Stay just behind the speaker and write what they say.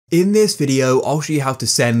In this video, I'll show you how to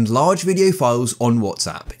send large video files on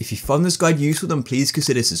WhatsApp. If you found this guide useful, then please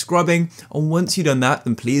consider subscribing, and once you've done that,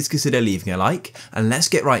 then please consider leaving a like, and let's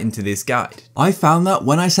get right into this guide. I found that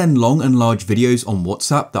when I send long and large videos on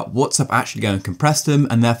WhatsApp, that WhatsApp actually go and compress them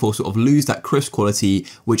and therefore sort of lose that crisp quality,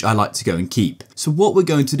 which I like to go and keep. So what we're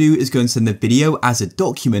going to do is go and send the video as a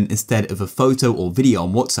document instead of a photo or video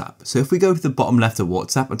on WhatsApp. So if we go to the bottom left of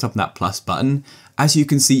WhatsApp and tap on that plus button, as you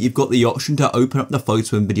can see, you've got the option to open up the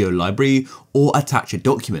photo and video library or attach a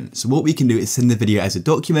document. So what we can do is send the video as a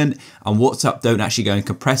document, and WhatsApp don't actually go and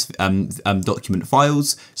compress document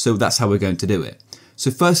files. So that's how we're going to do it.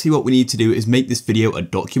 So firstly, what we need to do is make this video a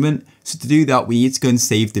document. So to do that, we need to go and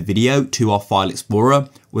save the video to our file explorer,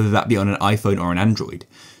 whether that be on an iPhone or an Android.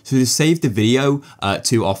 So to save the video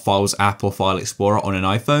to our Files app or File Explorer on an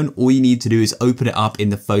iPhone, all you need to do is open it up in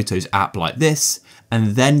the Photos app like this,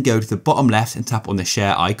 and then go to the bottom left and tap on the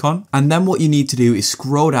share icon. And then what you need to do is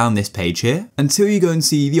scroll down this page here until you go and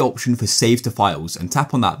see the option for save to files and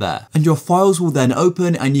tap on that there. And your files will then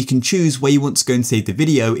open and you can choose where you want to go and save the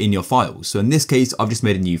video in your files. So in this case, I've just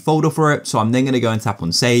made a new folder for it. So I'm then going to go and tap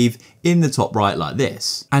on save in the top right like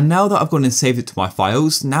this. And now that I've gone and saved it to my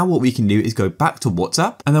files, now what we can do is go back to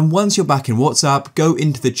WhatsApp. And then once you're back in WhatsApp, go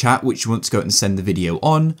into the chat which you want to go and send the video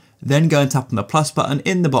on. Then go and tap on the plus button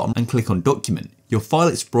in the bottom and click on document. Your file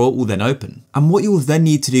explorer will then open. And what you will then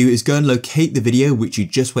need to do is go and locate the video which you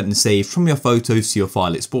just went and saved from your photos to your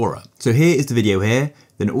file explorer. So here is the video here.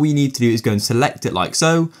 Then all you need to do is go and select it like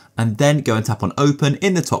so, and then go and tap on open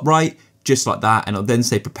in the top right, just like that, and it'll then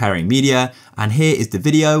say preparing media, and here is the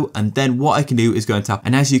video. And then what I can do is go and tap,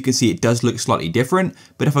 and as you can see, it does look slightly different,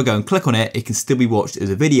 but if I go and click on it, it can still be watched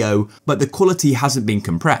as a video, but the quality hasn't been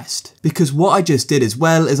compressed. Because what I just did as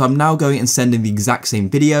well is I'm now going and sending the exact same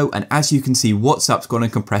video, and as you can see, WhatsApp's gone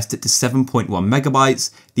and compressed it to 7.1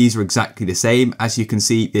 megabytes. These are exactly the same. As you can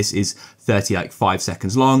see, this is 35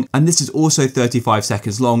 seconds long, and this is also 35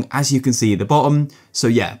 seconds long, as you can see at the bottom. So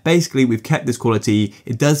yeah, basically we've kept this quality.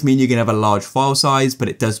 It does mean you're gonna have a large file size, but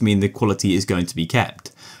it does mean the quality is going to be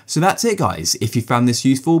kept. So that's it guys. If you found this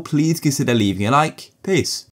useful, please consider leaving a like. Peace.